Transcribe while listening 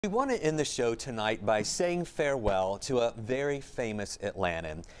We want to end the show tonight by saying farewell to a very famous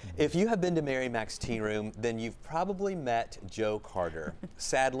Atlantan. If you have been to Mary Mac's Tearoom, then you've probably met Jo Carter.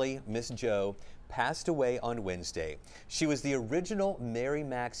 Sadly, Miss Jo passed away on Wednesday. She was the original Mary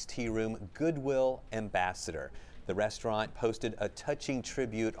Mac's Tearoom Goodwill ambassador. The restaurant posted a touching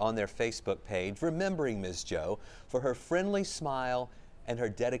tribute on their Facebook page, remembering Miss Jo for her friendly smile and her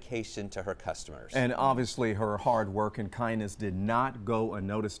dedication to her customers. And obviously her hard work and kindness did not go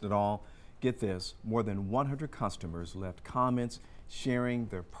unnoticed at all. Get this, more than 100 customers left comments sharing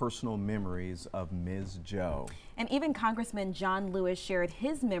their personal memories of Ms. Jo. And even Congressman John Lewis shared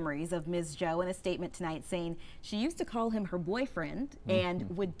his memories of Ms. Jo in a statement tonight, saying she used to call him her boyfriend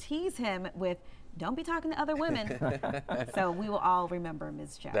and would tease him with, "Don't be talking to other women." So we will all remember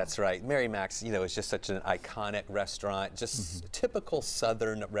Ms. Jo. That's right. Mary Mac's, you know, is just such an iconic restaurant, just typical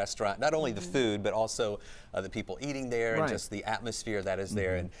Southern restaurant. Not only the food, but also the people eating there and just the atmosphere that is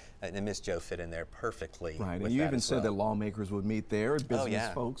there. And Ms. Jo fit in there perfectly. Right, and you even said that lawmakers would meet there,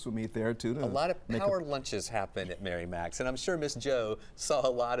 business folks would meet there too. A lot of power lunches happen at Mary Mac's, and I'm sure Ms. Jo saw a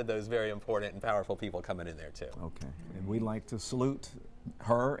lot of those very important and powerful people coming in there too. Okay, and we'd like to salute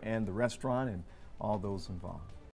her and the restaurant and all those involved.